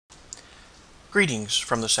Greetings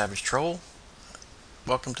from the Savage Troll.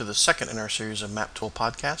 Welcome to the second in our series of MapTool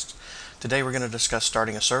podcasts. Today we're going to discuss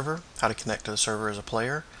starting a server, how to connect to the server as a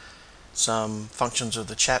player, some functions of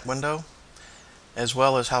the chat window, as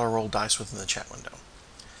well as how to roll dice within the chat window.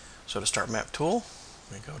 So to start MapTool,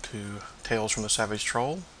 we go to Tales from the Savage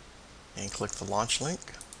Troll and click the launch link.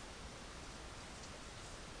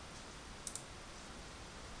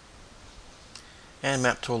 And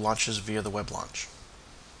MapTool launches via the web launch.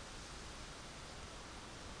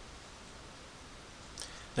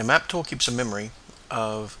 Now MapTool keeps a memory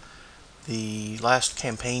of the last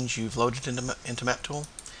campaigns you've loaded into MapTool,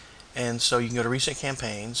 and so you can go to recent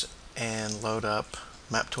campaigns and load up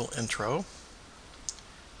MapTool Intro,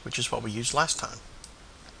 which is what we used last time.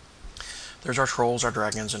 There's our trolls, our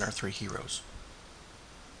dragons, and our 3 heroes.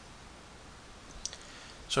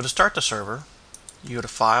 So to start the server, you go to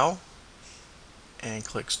File and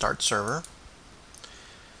click Start Server.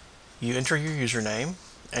 You enter your username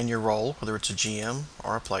and your role, whether it's a GM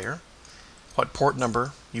or a player, what port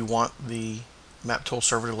number you want the MapTool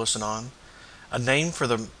server to listen on, a name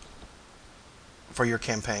for your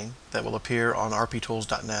campaign that will appear on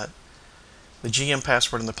rptools.net, the GM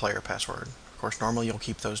password and the player password. Of course, normally you'll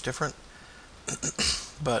keep those different,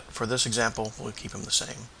 but for this example, we'll keep them the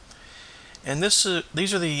same. And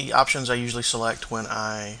these are the options I usually select when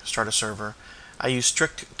I start a server. I use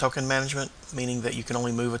strict token management, meaning that you can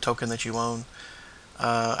only move a token that you own.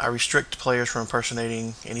 I restrict players from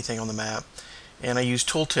impersonating anything on the map, and I use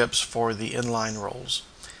tooltips for the inline roles.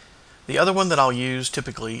 The other one that I'll use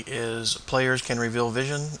typically is players can reveal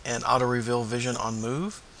vision and auto reveal vision on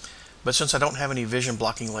move, but since I don't have any vision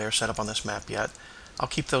blocking layer set up on this map yet, I'll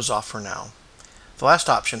keep those off for now. The last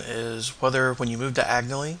option is whether when you move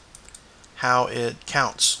diagonally, how it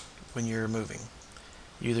counts when you're moving.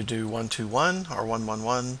 You either do 1, 2, 1 or 1, 1,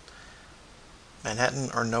 1, Manhattan,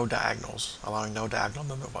 or no diagonals, allowing no diagonal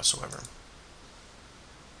movement whatsoever.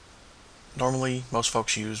 Normally, most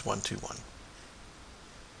folks use 1, 2, 1.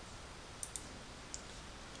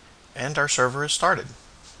 And our server is started.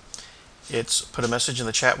 It's put a message in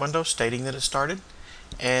the chat window stating that it started,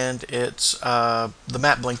 and it's the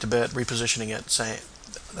map blinked a bit, repositioning it, saying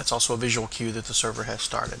that's also a visual cue that the server has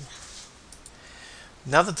started.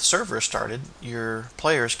 Now that the server is started, your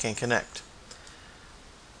players can connect.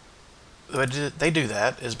 The way they do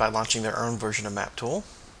that is by launching their own version of MapTool.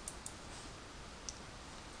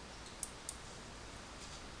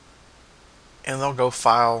 And they'll go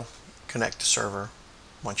File, Connect to Server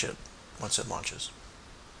once it launches.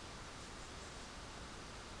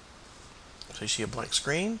 So you see a blank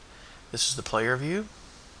screen. This is the player view.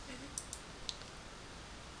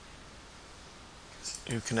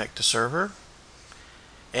 You connect to server.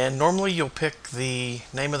 And normally you'll pick the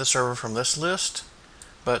name of the server from this list,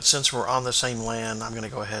 but since we're on the same LAN, I'm going to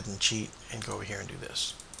go ahead and cheat and go over here and do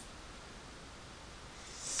this.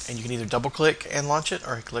 And you can either double click and launch it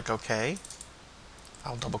or click OK.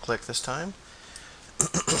 I'll double click this time.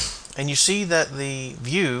 And you see that the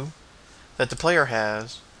view that the player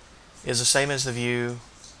has is the same as the view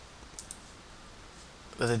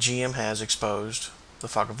that the GM has exposed the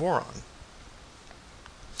Fog of War on.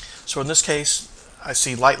 So in this case, I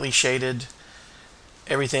see lightly shaded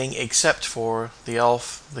everything except for the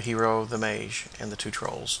elf, the hero, the mage, and the 2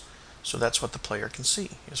 trolls. So that's what the player can see,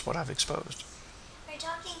 is what I've exposed. Are you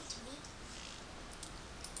talking to me?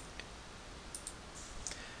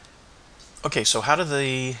 Okay, so how do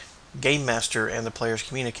the game master and the players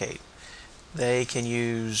communicate? They can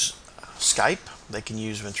use Skype, they can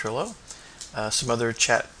use Ventrilo, some other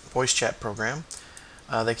voice chat program.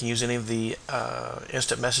 They can use any of the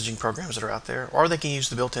instant messaging programs that are out there, or they can use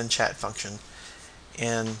the built-in chat function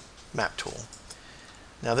in MapTool.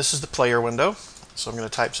 Now this is the player window, so I'm going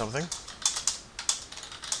to type something.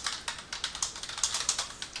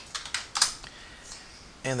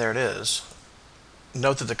 And there it is.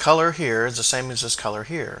 Note that the color here is the same as this color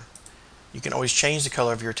here. You can always change the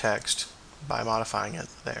color of your text by modifying it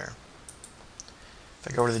there. If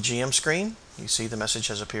I go to the GM screen, you see the message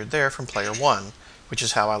has appeared there from player 1, which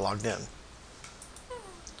is how I logged in.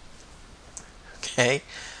 Okay.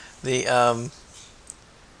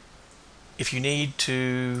 If you need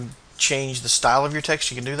to change the style of your text,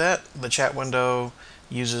 you can do that. The chat window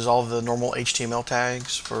uses all the normal HTML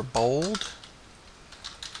tags for bold,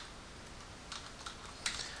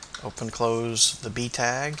 open, close the B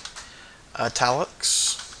tag,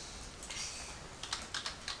 italics,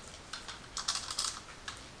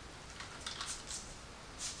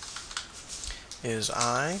 is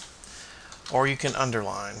I, or you can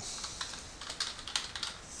underline.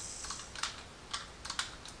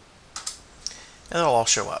 And it'll all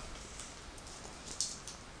show up.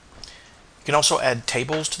 You can also add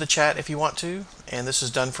tables to the chat if you want to, and this is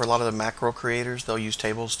done for a lot of the macro creators. They'll use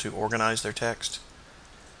tables to organize their text.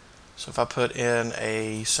 So if I put in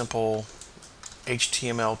a simple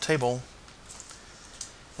HTML table,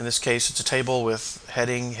 in this case it's a table with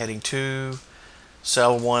heading, heading 2,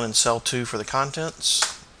 cell 1 and cell 2 for the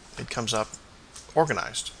contents, it comes up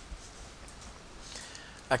organized.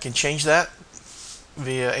 I can change that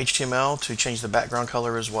via HTML to change the background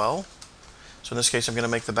color as well. So in this case I'm going to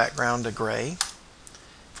make the background a gray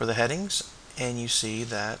for the headings, and you see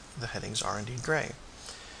that the headings are indeed gray.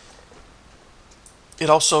 It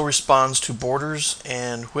also responds to borders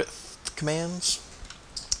and width commands.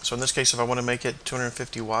 So in this case, if I want to make it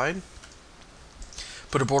 250 wide,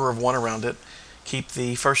 put a border of 1 around it, keep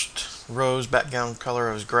the first row's background color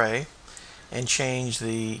as gray, and change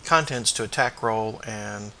the contents to a tack roll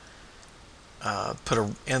and put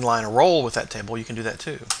an inline a roll with that table, you can do that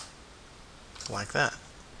too, like that.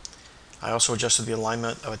 I also adjusted the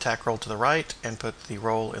alignment of a tack roll to the right and put the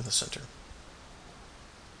roll in the center.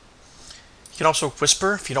 You can also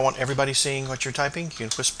whisper if you don't want everybody seeing what you're typing. You can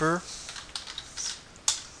whisper.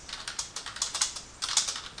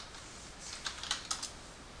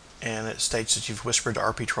 And it states that you've whispered to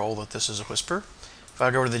RP Troll that this is a whisper. If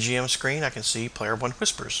I go to the GM screen, I can see player 1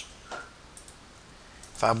 whispers.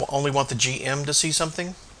 If I only want the GM to see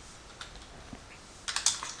something,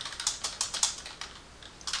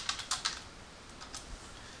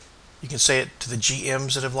 you can say it to the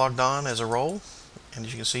GMs that have logged on as a role. And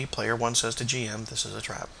as you can see, player 1 says to GM, this is a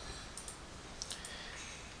trap.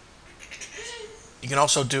 You can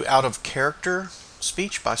also do out of character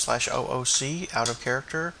speech by /OOC, out of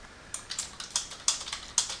character.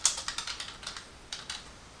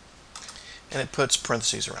 And it puts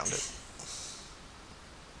parentheses around it.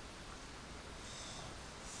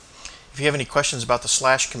 If you have any questions about the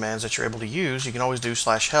slash commands that you're able to use, you can always do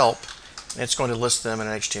 /help, and it's going to list them in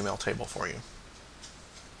an HTML table for you.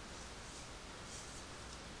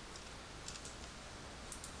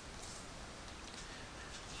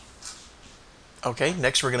 Okay,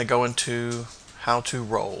 next we're going to go into how to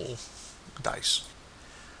roll dice.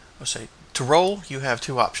 Let's say to roll, you have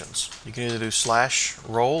two options. You can either do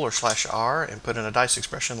 /roll or /r and put in a dice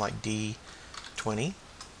expression like D20,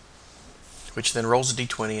 which then rolls a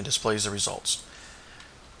D20 and displays the results.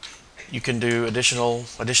 You can do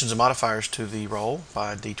additions and modifiers to the roll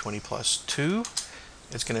by D20 plus 2.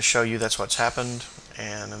 It's going to show you that's what's happened,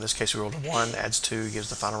 and in this case we rolled a 1, adds 2, gives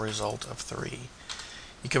the final result of 3.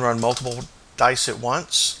 You can run multiple dice at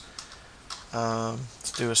once.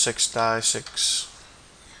 Let's do a 6 die 6,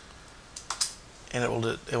 and it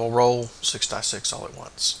will roll 6 die 6 all at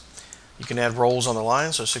once. You can add rolls on the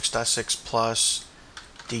line, so 6 die 6 plus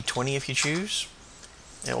D20 if you choose.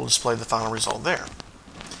 It will display the final result there.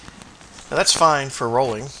 Now that's fine for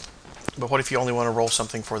rolling, but what if you only want to roll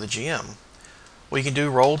something for the GM? Well, you can do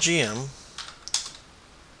roll GM,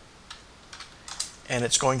 and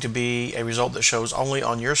it's going to be a result that shows only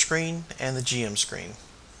on your screen and the GM screen.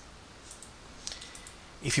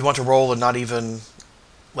 If you want to roll and not even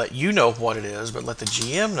let you know what it is, but let the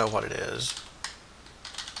GM know what it is,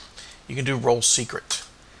 you can do roll secret.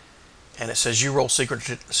 And it says you roll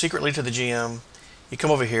secretly to the GM. You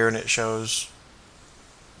come over here and it shows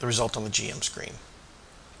the result on the GM screen.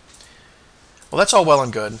 Well, that's all well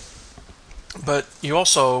and good, but you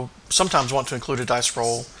also sometimes want to include a dice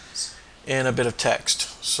roll in a bit of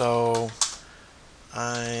text. So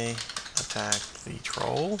I attack the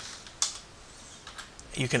troll.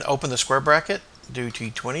 You can open the square bracket, do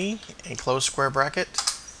T20, and close square bracket,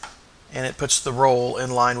 and it puts the roll in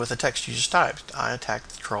line with the text you just typed. I attacked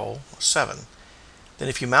the troll 7. Then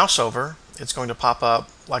if you mouse over, it's going to pop up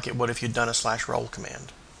like it would if you'd done a /roll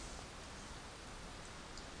command.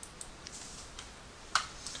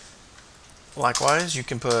 Likewise, you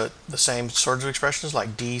can put the same sorts of expressions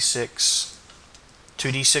like D6,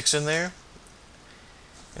 2D6 in there,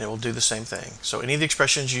 and it will do the same thing. So any of the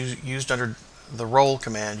expressions you used under the roll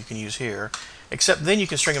command you can use here, except then you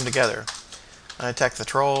can string them together. I attack the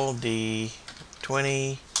troll,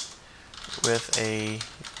 D20, with a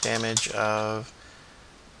damage of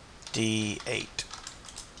D8,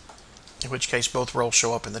 in which case both rolls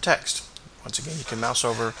show up in the text. Once again, you can mouse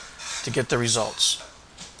over to get the results.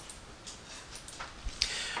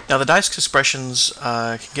 Now the dice expressions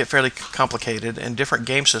can get fairly complicated, and different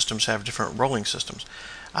game systems have different rolling systems.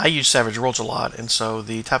 I use Savage Rolls a lot, and so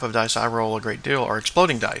the type of dice I roll a great deal are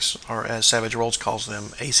exploding dice, or as Savage Rolls calls them,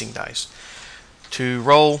 acing dice. To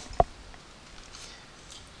roll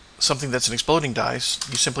something that's an exploding dice,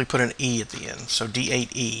 you simply put an E at the end, so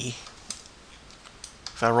D8E.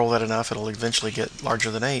 If I roll that enough, it'll eventually get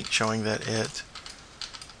larger than 8, showing that it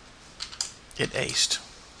it aced.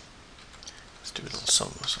 Let's do a little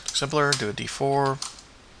something simpler. Do a D4.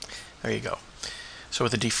 There you go. So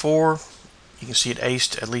with the D4, you can see it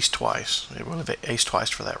aced at least twice. It will have aced twice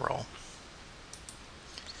for that roll.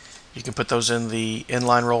 You can put those in the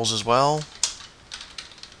inline rolls as well.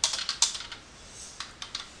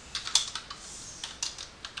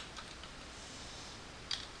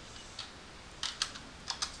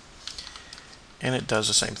 And it does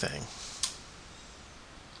the same thing.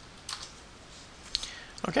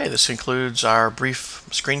 Okay, this concludes our brief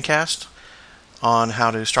screencast on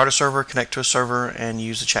how to start a server, connect to a server, and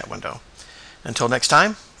use the chat window. Until next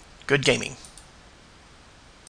time, good gaming.